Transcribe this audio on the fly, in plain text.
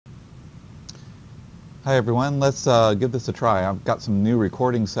Hi everyone, let's give this a try. I've got some new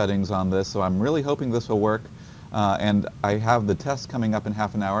recording settings on this, so I'm really hoping this will work. And I have the test coming up in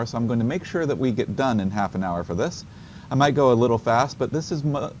half an hour, so I'm going to make sure that we get done in half an hour for this. I might go a little fast, but this is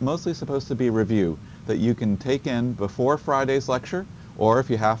mostly supposed to be a review that you can take in before Friday's lecture, or if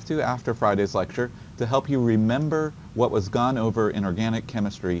you have to, after Friday's lecture, to help you remember what was gone over in organic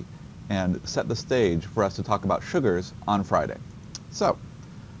chemistry and set the stage for us to talk about sugars on Friday. So,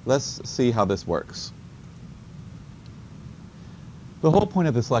 let's see how this works. The whole point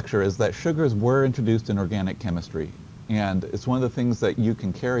of this lecture is that sugars were introduced in organic chemistry, and it's one of the things that you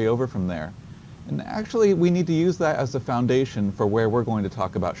can carry over from there. And actually, we need to use that as the foundation for where we're going to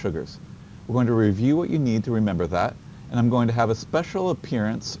talk about sugars. We're going to review what you need to remember that, and I'm going to have a special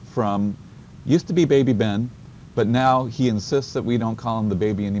appearance from, used to be Baby Ben, but now he insists that we don't call him the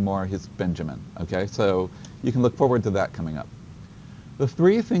baby anymore, he's Benjamin, okay? So you can look forward to that coming up. The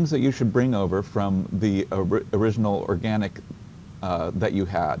three things that you should bring over from the original organic that you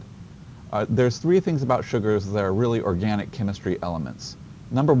had. There's three things about sugars that are really organic chemistry elements.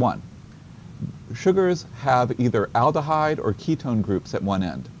 Number one, sugars have either aldehyde or ketone groups at one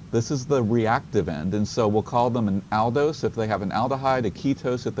end. This is the reactive end, and so we'll call them an aldose if they have an aldehyde, a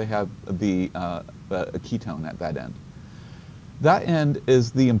ketose if they have a ketone at that end. That end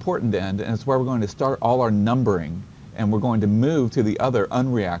is the important end, and it's where we're going to start all our numbering, and we're going to move to the other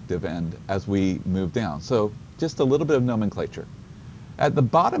unreactive end as we move down. So just a little bit of nomenclature. At the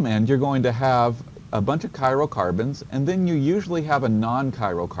bottom end, you're going to have a bunch of chiral carbons, and then you usually have a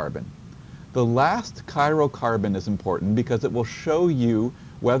non-chiral carbon. The last chiral carbon is important because it will show you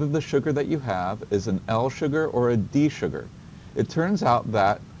whether the sugar that you have is an L sugar or a D sugar. It turns out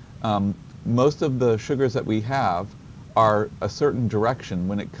that most of the sugars that we have are a certain direction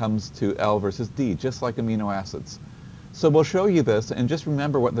when it comes to L versus D, just like amino acids. So we'll show you this, and just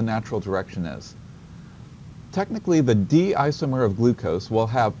remember what the natural direction is. Technically, the D isomer of glucose will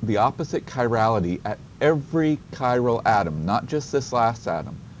have the opposite chirality at every chiral atom, not just this last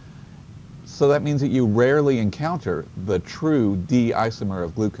atom. So that means that you rarely encounter the true D isomer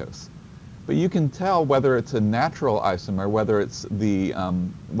of glucose. But you can tell whether it's a natural isomer, whether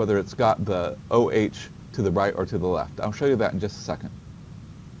it's got the OH to the right or to the left. I'll show you that in just a second.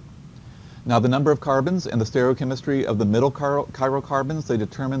 Now, the number of carbons and the stereochemistry of the middle chiral carbons, they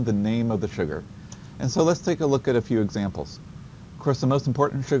determine the name of the sugar. And so let's take a look at a few examples. Of course, the most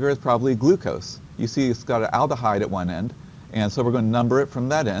important sugar is probably glucose. You see it's got an aldehyde at one end, and so we're going to number it from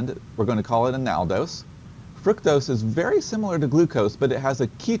that end. We're going to call it an aldose. Fructose is very similar to glucose, but it has a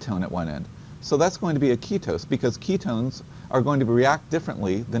ketone at one end. So that's going to be a ketose, because ketones are going to react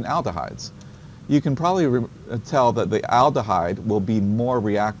differently than aldehydes. You can probably tell that the aldehyde will be more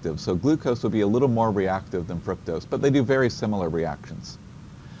reactive, so glucose will be a little more reactive than fructose, but they do very similar reactions.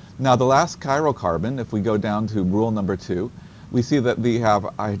 Now, the last chiral carbon, if we go down to rule number 2, we see that we have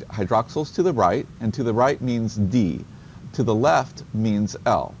hydroxyls to the right, and to the right means D. To the left means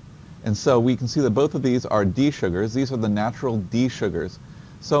L. And so we can see that both of these are D sugars. These are the natural D sugars.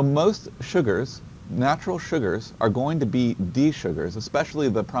 So most sugars, natural sugars, are going to be D sugars, especially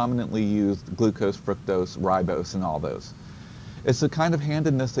the prominently used glucose, fructose, ribose, and all those. It's the kind of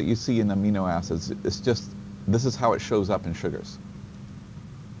handedness that you see in amino acids. It's just, this is how it shows up in sugars.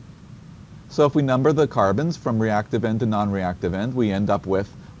 So if we number the carbons from reactive end to non-reactive end, we end up with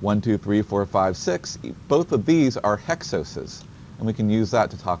 1, 2, 3, 4, 5, 6. Both of these are hexoses, and we can use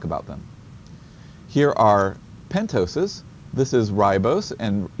that to talk about them. Here are pentoses. This is ribose,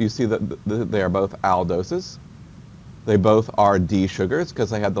 and you see that they are both aldoses. They both are D sugars because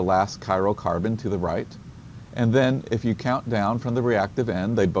they had the last chiral carbon to the right. And then if you count down from the reactive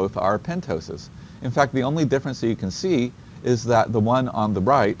end, they both are pentoses. In fact, the only difference that you can see is that the one on the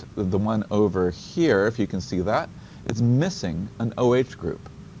right, the one over here, if you can see that, is missing an OH group.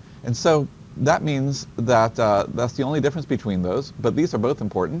 And so that means that that's the only difference between those, but these are both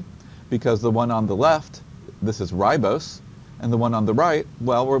important because the one on the left, this is ribose, and the one on the right,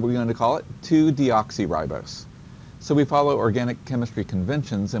 well, what are we going to call it? 2-deoxyribose. So we follow organic chemistry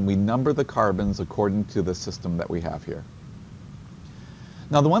conventions, and we number the carbons according to the system that we have here.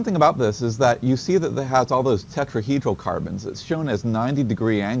 Now, the one thing about this is that you see that it has all those tetrahedral carbons. It's shown as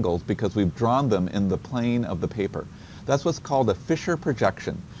 90-degree angles because we've drawn them in the plane of the paper. That's what's called a Fischer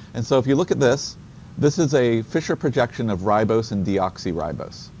projection. And so if you look at this, this is a Fischer projection of ribose and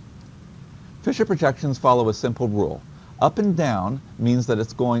deoxyribose. Fischer projections follow a simple rule. Up and down means that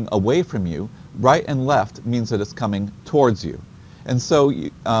it's going away from you. Right and left means that it's coming towards you. And so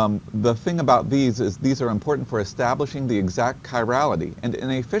the thing about these is these are important for establishing the exact chirality. And in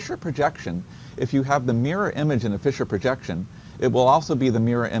a Fischer projection, if you have the mirror image in a Fischer projection, it will also be the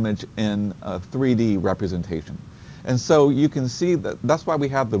mirror image in a 3D representation. And so you can see that that's why we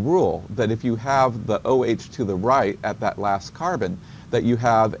have the rule that if you have the OH to the right at that last carbon, that you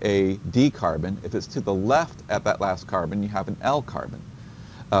have a D carbon. If it's to the left at that last carbon, you have an L carbon,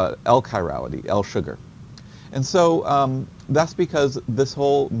 L chirality, L sugar. And so that's because this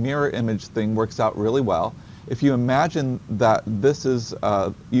whole mirror image thing works out really well. If you imagine that this is,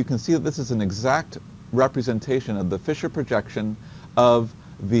 you can see that this is an exact representation of the Fischer projection of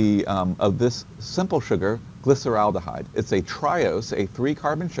this simple sugar, glyceraldehyde. It's a triose, a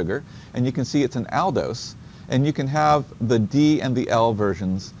 3-carbon sugar, and you can see it's an aldose. And you can have the D and the L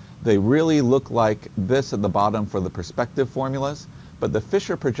versions. They really look like this at the bottom for the perspective formulas, but the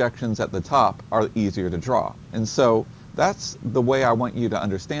Fischer projections at the top are easier to draw. And so that's the way I want you to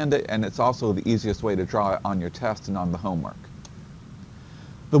understand it, and it's also the easiest way to draw it on your test and on the homework.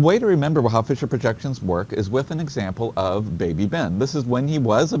 The way to remember how Fischer projections work is with an example of baby Ben. This is when he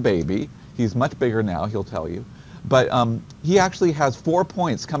was a baby. He's much bigger now, he'll tell you. But he actually has 4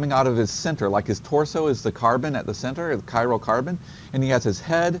 points coming out of his center, like his torso is the carbon at the center, the chiral carbon, and he has his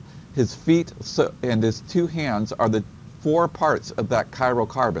head, his feet, and his 2 hands are the 4 parts of that chiral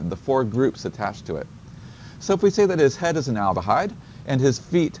carbon, the 4 groups attached to it. So if we say that his head is an aldehyde, and his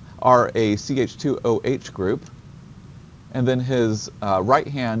feet are a CH2OH group, and then his right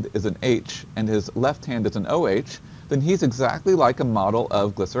hand is an H, and his left hand is an OH, then he's exactly like a model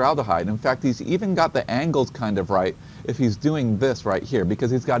of glyceraldehyde. In fact, he's even got the angles kind of right if he's doing this right here,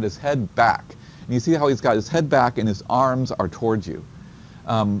 because he's got his head back. And you see how he's got his head back and his arms are towards you.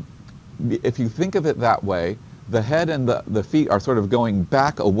 If you think of it that way, the head and the feet are sort of going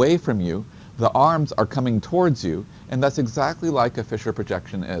back away from you, the arms are coming towards you, and that's exactly like a Fischer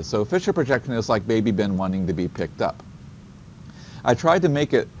projection is. So a Fischer projection is like baby Ben wanting to be picked up. I tried to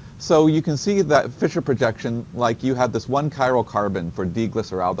make it so you can see that Fischer projection like you have this 1 chiral carbon for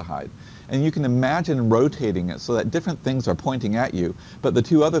D-glyceraldehyde. And you can imagine rotating it so that different things are pointing at you, but the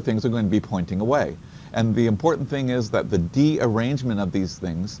 2 other things are going to be pointing away. And the important thing is that the D arrangement of these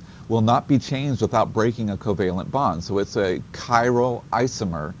things will not be changed without breaking a covalent bond. So it's a chiral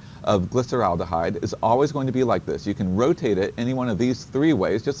isomer of glyceraldehyde is always going to be like this. You can rotate it any one of these 3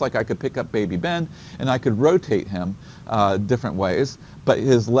 ways, just like I could pick up baby Ben and I could rotate him different ways, but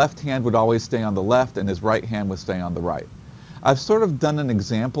his left hand would always stay on the left and his right hand would stay on the right. I've sort of done an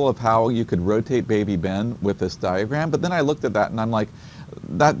example of how you could rotate baby Ben with this diagram, but then I looked at that and I'm like,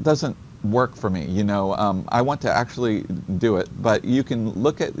 that doesn't work for me, you know. I want to actually do it, but you can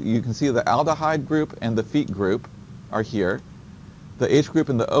see the aldehyde group and the feet group are here. The H group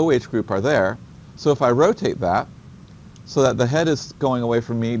and the OH group are there. So if I rotate that so that the head is going away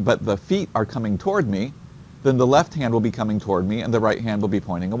from me, but the feet are coming toward me, then the left hand will be coming toward me and the right hand will be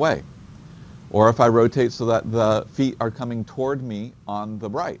pointing away. Or if I rotate so that the feet are coming toward me on the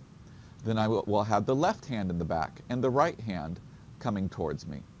right, then I will have the left hand in the back and the right hand coming towards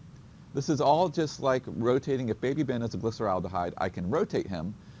me. This is all just like rotating. If baby Ben is a glyceraldehyde, I can rotate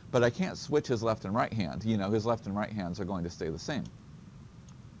him, but I can't switch his left and right hand. You know, his left and right hands are going to stay the same.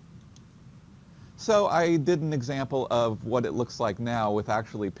 So I did an example of what it looks like now with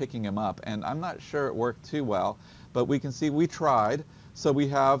actually picking him up, and I'm not sure it worked too well, but we can see we tried. So we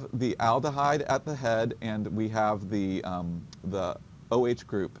have the aldehyde at the head, and we have the OH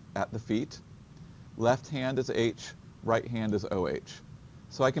group at the feet. Left hand is H, right hand is OH.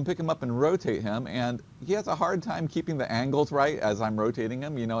 So I can pick him up and rotate him, and he has a hard time keeping the angles right as I'm rotating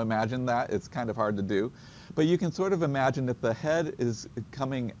him. You know, imagine that. It's kind of hard to do. But you can sort of imagine if the head is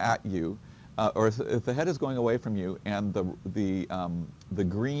coming at you, or if the head is going away from you and the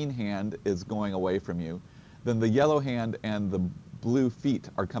green hand is going away from you, then the yellow hand and the blue feet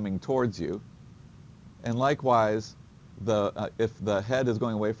are coming towards you. And likewise, if the head is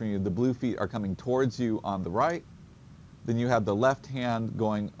going away from you, the blue feet are coming towards you on the right, then you have the left hand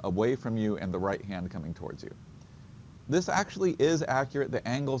going away from you and the right hand coming towards you. This actually is accurate. The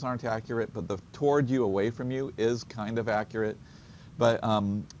angles aren't accurate, but the toward you, away from you is kind of accurate. But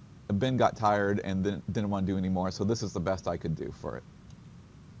Ben got tired and didn't want to do any more, so this is the best I could do for it.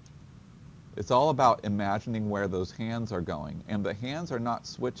 It's all about imagining where those hands are going, and the hands are not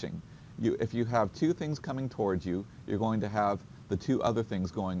switching. If you have 2 things coming towards you, you're going to have the 2 other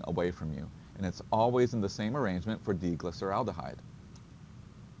things going away from you, and it's always in the same arrangement for D-glyceraldehyde.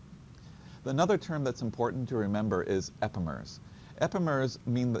 Another term that's important to remember is epimers. Epimers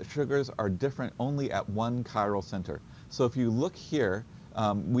mean that sugars are different only at 1 chiral center. So if you look here,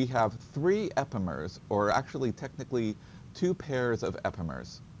 we have 3 epimers, or actually technically 2 pairs of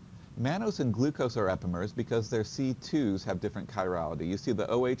epimers. Mannose and glucose are epimers because their C2s have different chirality. You see the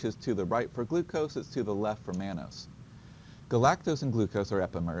OH is to the right for glucose, it's to the left for mannose. Galactose and glucose are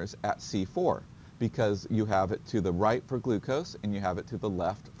epimers at C4 because you have it to the right for glucose and you have it to the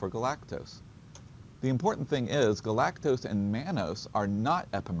left for galactose. The important thing is galactose and mannose are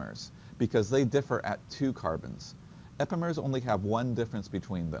not epimers because they differ at 2 carbons. Epimers only have 1 difference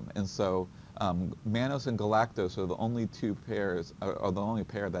between them, and so mannose and galactose are the only 2 pairs, or the only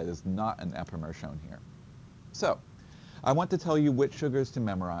pair that is not an epimer shown here. So, I want to tell you which sugars to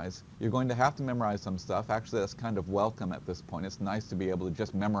memorize. You're going to have to memorize some stuff. Actually, that's kind of welcome at this point. It's nice to be able to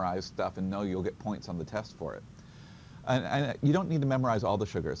just memorize stuff and know you'll get points on the test for it. And you don't need to memorize all the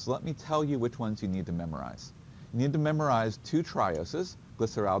sugars, so let me tell you which ones you need to memorize. You need to memorize 2 trioses,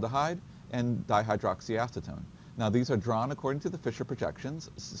 glyceraldehyde and dihydroxyacetone. Now these are drawn according to the Fischer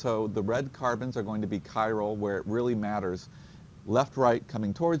projections, so the red carbons are going to be chiral where it really matters. Left, right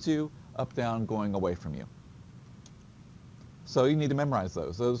coming towards you, up, down going away from you. So you need to memorize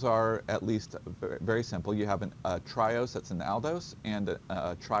those. Those are at least very simple. You have a triose that's an aldose and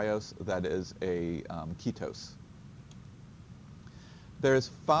a triose that is a ketose. There's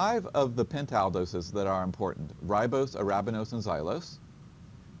 5 of the pentaldoses that are important: ribose, arabinose, and xylose.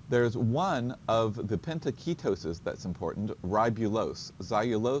 There's 1 of the pentaketoses that's important, ribulose.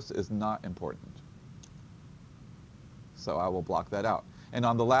 Xylulose is not important. So I will block that out. And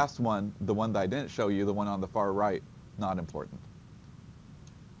on the last one, the one that I didn't show you, the one on the far right, not important.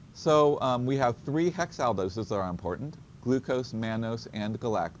 So we have 3 hexaldoses that are important: glucose, mannose, and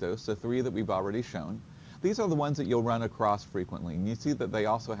galactose, the 3 that we've already shown. These are the ones that you'll run across frequently, and you see that they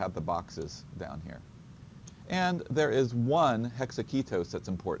also have the boxes down here. And there is 1 hexaketose that's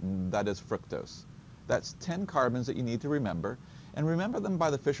important, that is fructose. That's 10 carbons that you need to remember, and remember them by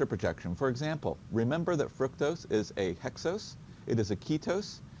the Fischer projection. For example, remember that fructose is a hexose, it is a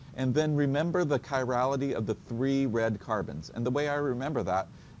ketose, and then remember the chirality of the 3 red carbons. And the way I remember that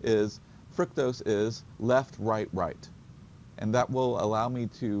is fructose is left, right, right. And that will allow me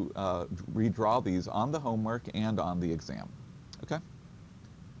to redraw these on the homework and on the exam. Okay?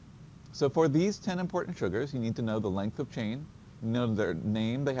 So for these 10 important sugars, you need to know the length of chain, you know their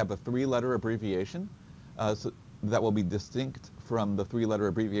name. They have a 3-letter abbreviation so that will be distinct from the 3-letter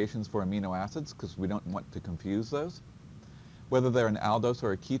abbreviations for amino acids because we don't want to confuse those. Whether they're an aldose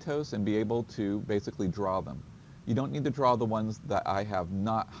or a ketose, and be able to basically draw them. You don't need to draw the ones that I have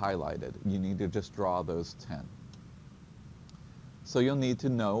not highlighted. You need to just draw those 10. So you'll need to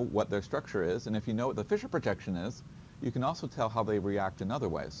know what their structure is, and if you know what the Fischer projection is, you can also tell how they react in other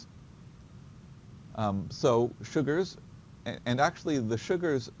ways. So sugars, and actually the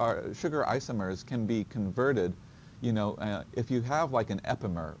sugar isomers can be converted, if you have like an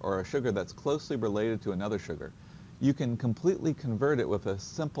epimer or a sugar that's closely related to another sugar, you can completely convert it with a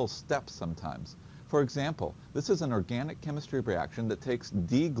simple step sometimes. For example, this is an organic chemistry reaction that takes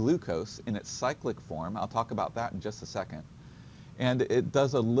D-glucose in its cyclic form. I'll talk about that in just a second. And it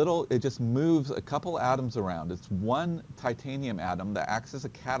does it just moves a couple atoms around. It's 1 titanium atom that acts as a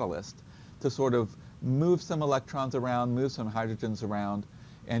catalyst to sort of move some electrons around, move some hydrogens around,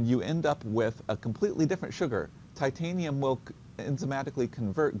 and you end up with a completely different sugar. Titanium will enzymatically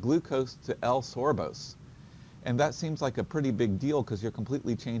convert glucose to L-sorbose. And that seems like a pretty big deal because you're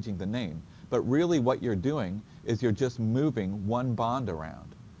completely changing the name. But really what you're doing is you're just moving 1 bond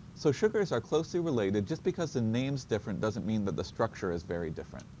around. So sugars are closely related. Just because the name's different doesn't mean that the structure is very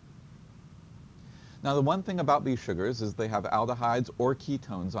different. Now the one thing about these sugars is they have aldehydes or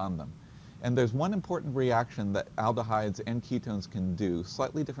ketones on them. And there's one important reaction that aldehydes and ketones can do,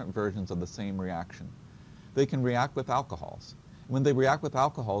 slightly different versions of the same reaction. They can react with alcohols. When they react with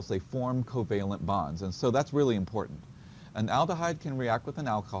alcohols, they form covalent bonds, and so that's really important. An aldehyde can react with an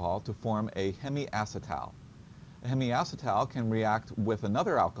alcohol to form a hemiacetal. A hemiacetal can react with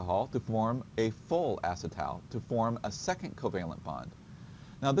another alcohol to form a full acetal, to form a second covalent bond.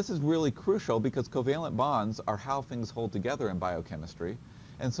 Now this is really crucial because covalent bonds are how things hold together in biochemistry,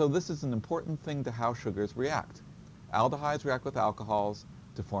 and so this is an important thing to how sugars react. Aldehydes react with alcohols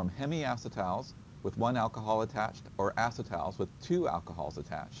to form hemiacetals with 1 alcohol attached, or acetals with 2 alcohols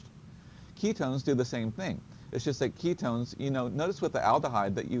attached. Ketones do the same thing. It's just that ketones, notice with the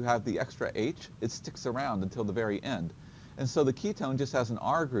aldehyde that you have the extra H, it sticks around until the very end. And so the ketone just has an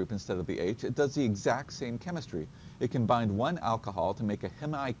R group instead of the H. It does the exact same chemistry. It can bind 1 alcohol to make a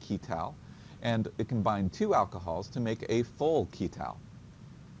hemiketal, and it can bind 2 alcohols to make a full ketal.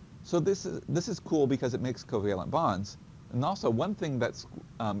 So this is cool because it makes covalent bonds. And also one thing that's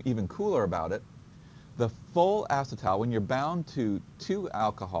even cooler about it, the full acetal, when you're bound to 2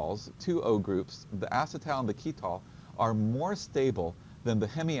 alcohols, 2 O groups, the acetal and the ketal are more stable than the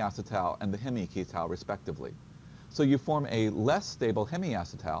hemiacetal and the hemiketal respectively. So you form a less stable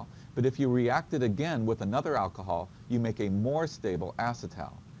hemiacetal, But if you react it again with another alcohol, you make a more stable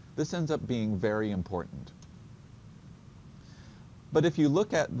acetal. This ends up being very important. But if you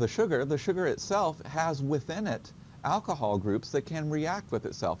look at the sugar itself has within it alcohol groups that can react with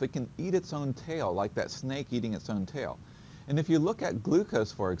itself. It can eat its own tail, like that snake eating its own tail. And if you look at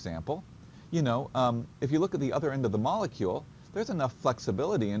glucose, for example, if you look at the other end of the molecule, there's enough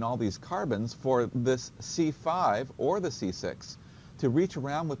flexibility in all these carbons for this C5 or the C6 to reach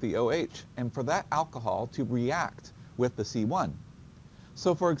around with the OH and for that alcohol to react with the C1.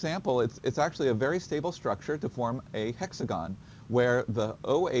 So for example, it's actually a very stable structure to form a hexagon where the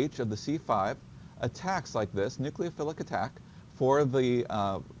OH of the C5 attacks like this, nucleophilic attack, for the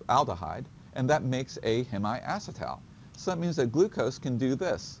aldehyde, and that makes a hemiacetal. So that means that glucose can do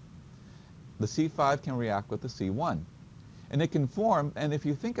this. The C5 can react with the C1. And it can form, and if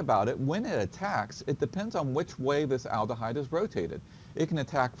you think about it, when it attacks, it depends on which way this aldehyde is rotated. It can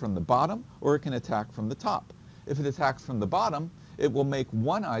attack from the bottom or it can attack from the top. If it attacks from the bottom, it will make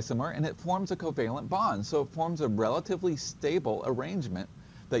one isomer and it forms a covalent bond. So it forms a relatively stable arrangement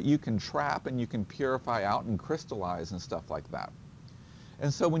that you can trap and you can purify out and crystallize and stuff like that.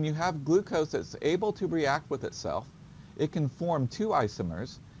 And so when you have glucose that's able to react with itself, it can form two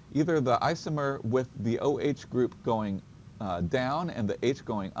isomers, either the isomer with the OH group going down and the H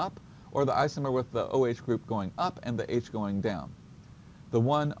going up, or the isomer with the OH group going up and the H going down. The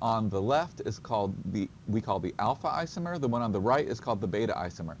one on the left is called we call the alpha isomer. The one on the right is called the beta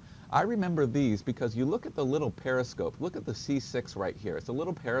isomer. I remember these because you look at the little periscope. Look at the C6 right here. It's a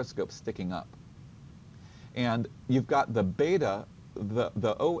little periscope sticking up. And you've got the beta,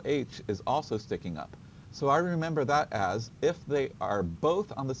 the OH is also sticking up. So I remember that as if they are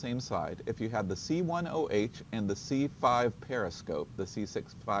both on the same side, if you had the C1OH and the C5 periscope, the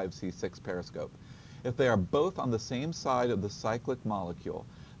C6-5-C6 periscope, if they are both on the same side of the cyclic molecule,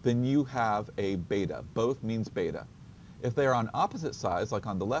 then you have a beta. Both means beta. If they are on opposite sides, like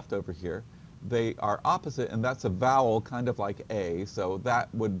on the left over here, they are opposite, and that's a vowel kind of like A, so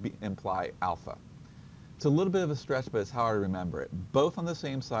that would imply alpha. It's a little bit of a stretch, but it's how I remember it. Both on the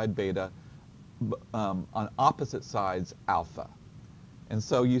same side, beta, on opposite sides, alpha. And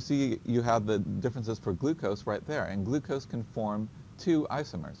so you see you have the differences for glucose right there, and glucose can form two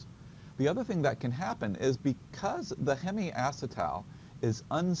isomers. The other thing that can happen is because the hemiacetal is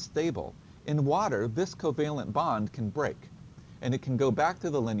unstable, in water this covalent bond can break, and it can go back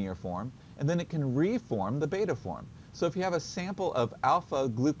to the linear form, and then it can reform the beta form. So if you have a sample of alpha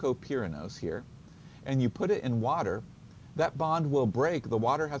glucopyranose here, and you put it in water, that bond will break. The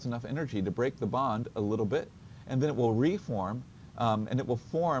water has enough energy to break the bond a little bit, and then it will reform, and it will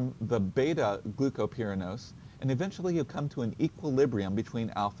form the beta glucopyranose, and eventually you'll come to an equilibrium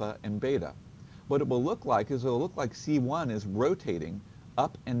between alpha and beta. What it will look like is it will look like C1 is rotating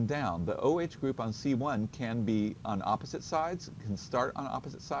up and down. The OH group on C1 can be on opposite sides, can start on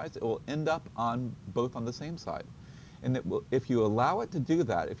opposite sides. It will end up on both on the same side. And it will, if you allow it to do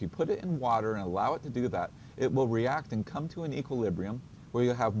that, if you put it in water and allow it to do that, it will react and come to an equilibrium where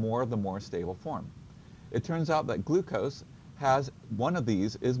you'll have more of the more stable form. It turns out that glucose has one of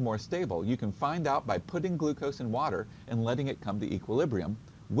these is more stable. You can find out by putting glucose in water and letting it come to equilibrium.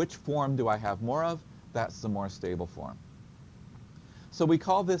 Which form do I have more of? That's the more stable form. So we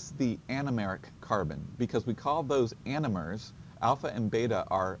call this the anomeric carbon because we call those anomers, alpha and beta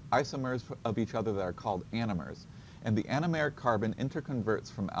are isomers of each other that are called anomers. And the anomeric carbon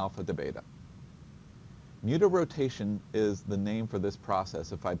interconverts from alpha to beta. Mutarotation is the name for this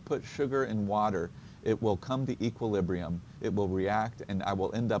process. If I put sugar in water, it will come to equilibrium, it will react, and I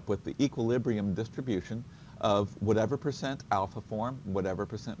will end up with the equilibrium distribution of whatever percent alpha form, whatever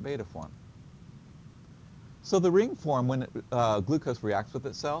percent beta form. So the ring form, when glucose reacts with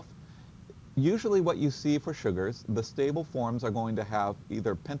itself, usually what you see for sugars, the stable forms are going to have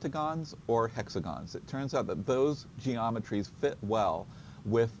either pentagons or hexagons. It turns out that those geometries fit well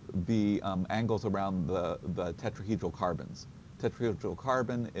with the angles around the tetrahedral carbons. Tetrahedral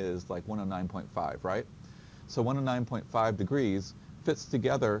carbon is like 109.5, right? So 109.5 degrees fits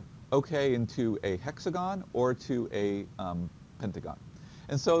together okay into a hexagon or to a pentagon.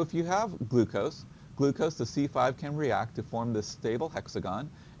 And so if you have glucose, the C5 can react to form this stable hexagon,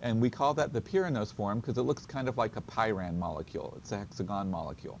 and we call that the pyranose form because it looks kind of like a pyran molecule. It's a hexagon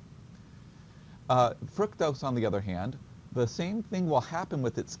molecule. Fructose, on the other hand, the same thing will happen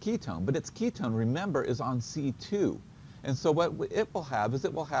with its ketone, but its ketone, remember, is on C2. And so what it will have is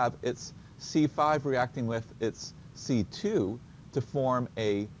it will have its C5 reacting with its C2 to form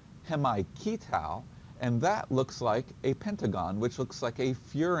a hemiketal, and that looks like a pentagon, which looks like a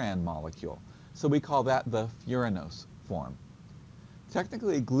furan molecule. So we call that the furanose form.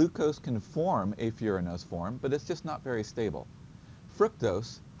 Technically, glucose can form a furanose form, but it's just not very stable.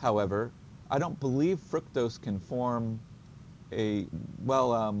 Fructose, however, I don't believe fructose can form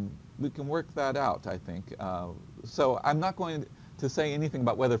we can work that out, I think. So I'm not going to say anything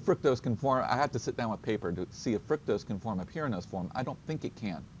about whether fructose can form. I have to sit down with paper to see if fructose can form a furanose form. I don't think it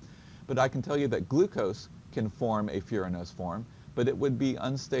can. But I can tell you that glucose can form a furanose form, but it would be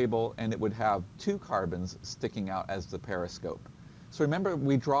unstable and it would have 2 carbons sticking out as the periscope. So remember,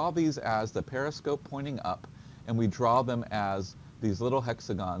 we draw these as the periscope pointing up, and we draw them as these little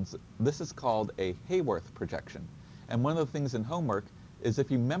hexagons. This is called a Haworth projection. And one of the things in homework is if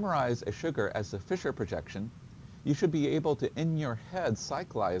you memorize a sugar as the Fisher projection, you should be able to, in your head,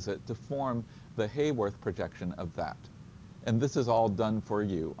 cyclize it to form the Haworth projection of that. And this is all done for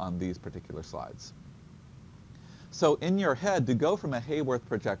you on these particular slides. So in your head, to go from a Haworth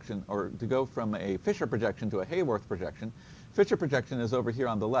projection, or to go from a Fisher projection to a Haworth projection, Fisher projection is over here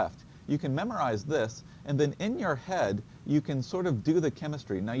on the left. You can memorize this, and then in your head, you can sort of do the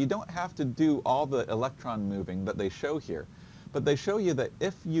chemistry. Now, you don't have to do all the electron moving that they show here, but they show you that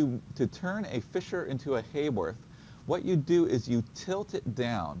to turn a Fisher into a Haworth, what you do is you tilt it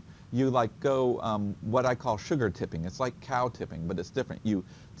down. You like go what I call sugar tipping. It's like cow tipping, but it's different. You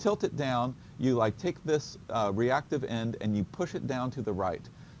tilt it down, you like take this reactive end and you push it down to the right,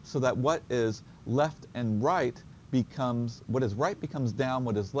 so that what is left and right becomes, what is right becomes down,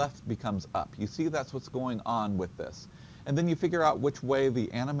 what is left becomes up. You see, that's what's going on with this. And then you figure out which way the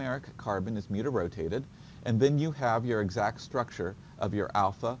anomeric carbon is mutarotated, and then you have your exact structure of your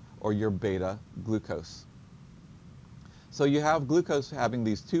alpha or your beta glucose. So you have glucose having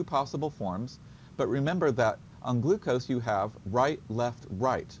these 2 possible forms, but remember that on glucose you have right, left,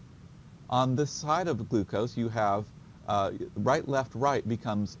 right. On this side of glucose you have right, left, right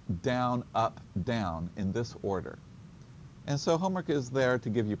becomes down, up, down in this order. And so homework is there to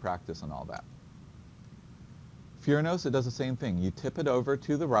give you practice on all that. Furanose, it does the same thing. You tip it over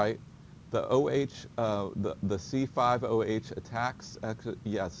to the right. The OH, the C5OH attacks,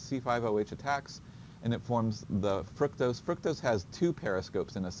 C5OH attacks, and it forms the fructose. Fructose has 2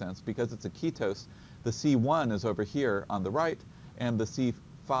 periscopes in a sense because it's a ketose. The C1 is over here on the right, and the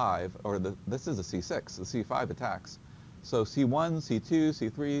C5, or this is a C6, the C5 attacks. So C1, C2,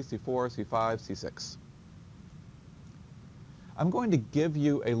 C3, C4, C5, C6. I'm going to give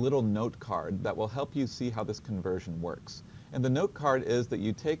you a little note card that will help you see how this conversion works. And the note card is that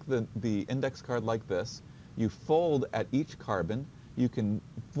you take the index card like this, you fold at each carbon, you can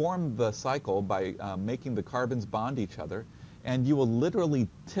form the cycle by making the carbons bond each other, and you will literally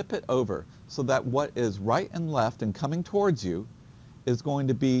tip it over so that what is right and left and coming towards you is going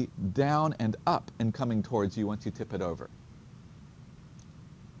to be down and up and coming towards you once you tip it over.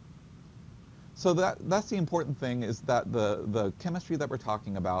 So that's the important thing, is that the chemistry that we're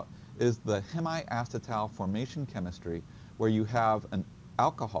talking about is the hemiacetal formation chemistry, where you have an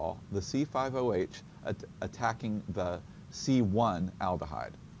alcohol, the C5OH, attacking the C1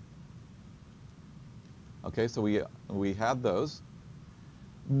 aldehyde. Okay, so we had those.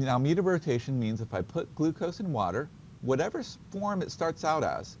 Now, mutarotation means if I put glucose in water, whatever form it starts out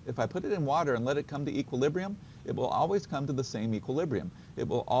as, if I put it in water and let it come to equilibrium, it will always come to the same equilibrium. It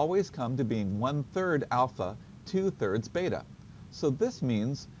will always come to being 1/3 alpha, 2/3 beta. So this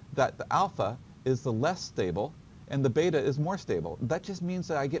means that the alpha is the less stable and the beta is more stable. That just means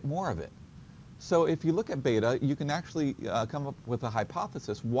that I get more of it. So if you look at beta, you can actually come up with a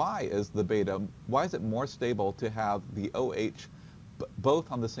hypothesis. Why is it more stable to have the OH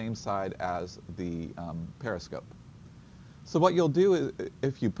both on the same side as the periscope? So what you'll do is,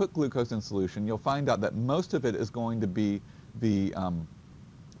 if you put glucose in solution, you'll find out that most of it is going to be the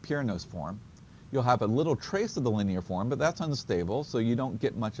pyranose form. You'll have a little trace of the linear form, but that's unstable, so you don't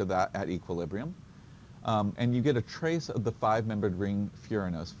get much of that at equilibrium. And you get a trace of the 5-membered ring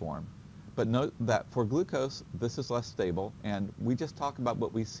furanose form. But note that for glucose, this is less stable, and we just talk about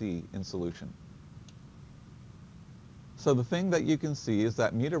what we see in solution. So the thing that you can see is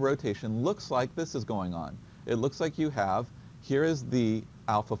that mutarotation looks like this is going on. It looks like you have, here is the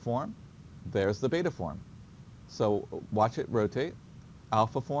alpha form, there's the beta form. So watch it rotate.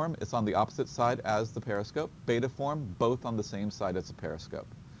 Alpha form is on the opposite side as the periscope. Beta form, both on the same side as the periscope.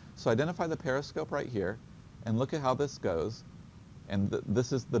 So identify the periscope right here, and look at how this goes. And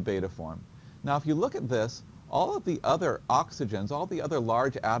this is the beta form. Now, if you look at this, all of the other oxygens, all the other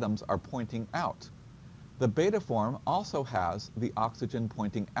large atoms are pointing out. The beta form also has the oxygen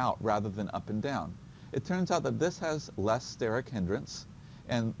pointing out rather than up and down. It turns out that this has less steric hindrance,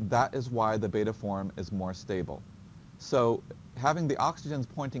 and that is why the beta form is more stable. So having the oxygens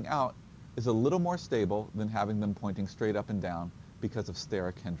pointing out is a little more stable than having them pointing straight up and down. because of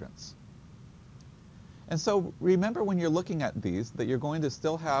steric hindrance. And so remember when you're looking at these that you're going to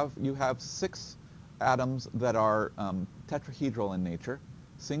still have, you have 6 atoms that are tetrahedral in nature,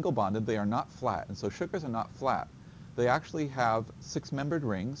 single bonded. They are not flat, and so sugars are not flat. They actually have 6-membered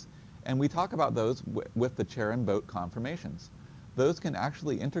rings, and we talk about those with the chair and boat conformations. Those can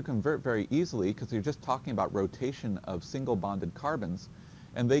actually interconvert very easily because you're just talking about rotation of single bonded carbons,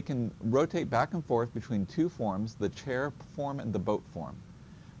 and they can rotate back and forth between 2 forms, the chair form and the boat form.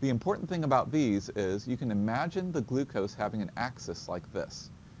 The important thing about these is you can imagine the glucose having an axis like this,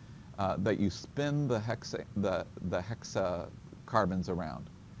 that you spin the hexa carbons around.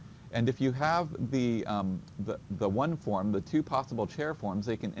 And if you have the one form, the 2 possible chair forms,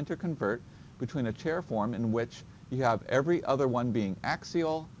 they can interconvert between a chair form in which you have every other one being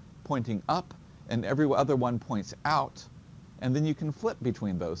axial, pointing up, and every other one points out, and then you can flip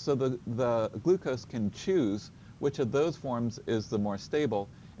between those. So the glucose can choose which of those forms is the more stable,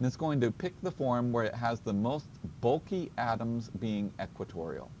 and it's going to pick the form where it has the most bulky atoms being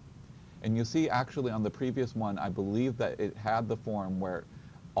equatorial. And you see actually on the previous one, I believe that it had the form where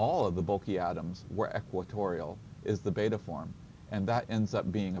all of the bulky atoms were equatorial, is the beta form, and that ends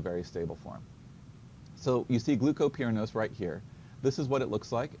up being a very stable form. So you see glucopyranose right here. This is what it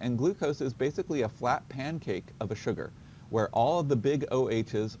looks like, and glucose is basically a flat pancake of a sugar where all of the big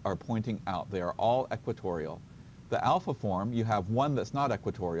OHs are pointing out. They are all equatorial. The alpha form, you have one that's not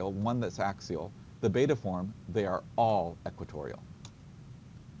equatorial, one that's axial. The beta form, they are all equatorial.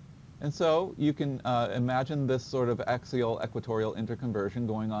 And so you can imagine this sort of axial equatorial interconversion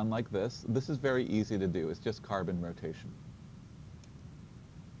going on like this. This is very easy to do. It's just carbon rotation.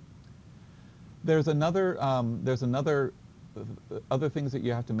 There's other things that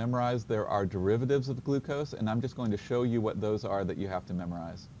you have to memorize. There are derivatives of glucose, and I'm just going to show you what those are that you have to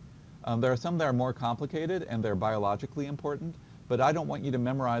memorize. There are some that are more complicated and they're biologically important, but I don't want you to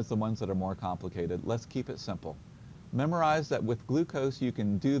memorize the ones that are more complicated. Let's keep it simple. Memorize that with glucose you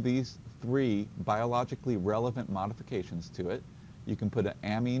can do these 3 biologically relevant modifications to it. You can put an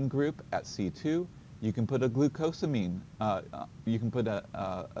amine group at C2. You can put a glucosamine, you can put an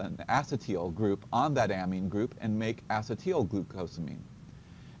acetyl group on that amine group and make acetyl glucosamine.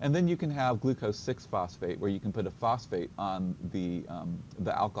 And then you can have glucose 6-phosphate, where you can put a phosphate on the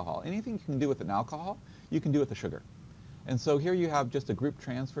alcohol. Anything you can do with an alcohol, you can do with a sugar. And so here you have just a group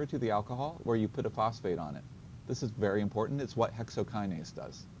transfer to the alcohol where you put a phosphate on it. This is very important. It's what hexokinase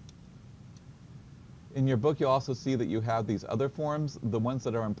does. In your book, you'll also see that you have these other forms. The ones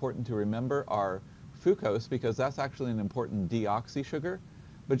that are important to remember are fucose, because that's actually an important deoxy sugar.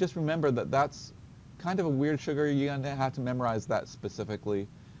 But just remember that that's kind of a weird sugar. You're going to have to memorize that specifically.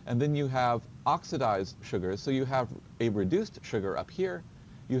 And then you have oxidized sugars. So you have a reduced sugar up here.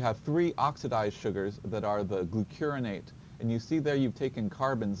 You have 3 oxidized sugars that are the glucuronate. And you see there you've taken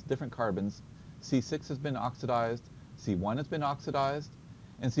carbons, different carbons. C6 has been oxidized, C1 has been oxidized,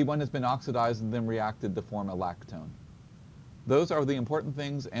 and C1 has been oxidized and then reacted to form a lactone. Those are the important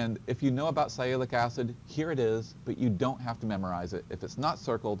things, and if you know about sialic acid, here it is, but you don't have to memorize it. If it's not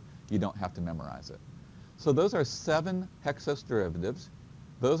circled, you don't have to memorize it. So those are 7 hexose derivatives.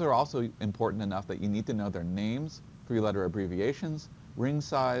 Those are also important enough that you need to know their names, 3-letter abbreviations, ring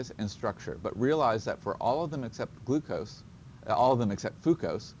size, and structure. But realize that for all of them except glucose, all of them except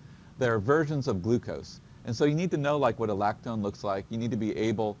fucose, there are versions of glucose. And so you need to know like what a lactone looks like. You need to be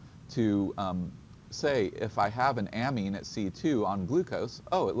able to say, if I have an amine at C2 on glucose,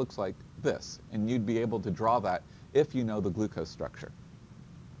 oh, it looks like this. And you'd be able to draw that if you know the glucose structure.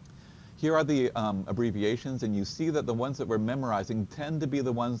 Here are the abbreviations, and you see that the ones that we're memorizing tend to be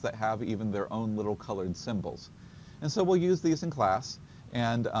the ones that have even their own little colored symbols. And so we'll use these in class.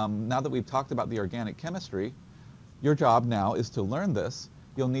 And now that we've talked about the organic chemistry, your job now is to learn this.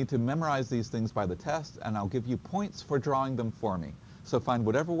 You'll need to memorize these things by the test, and I'll give you points for drawing them for me. So find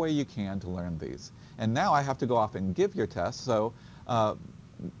whatever way you can to learn these. And now I have to go off and give your test, so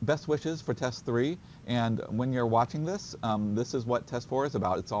best wishes for test 3. And when you're watching this, this is what test 4 is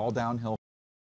about. It's all downhill.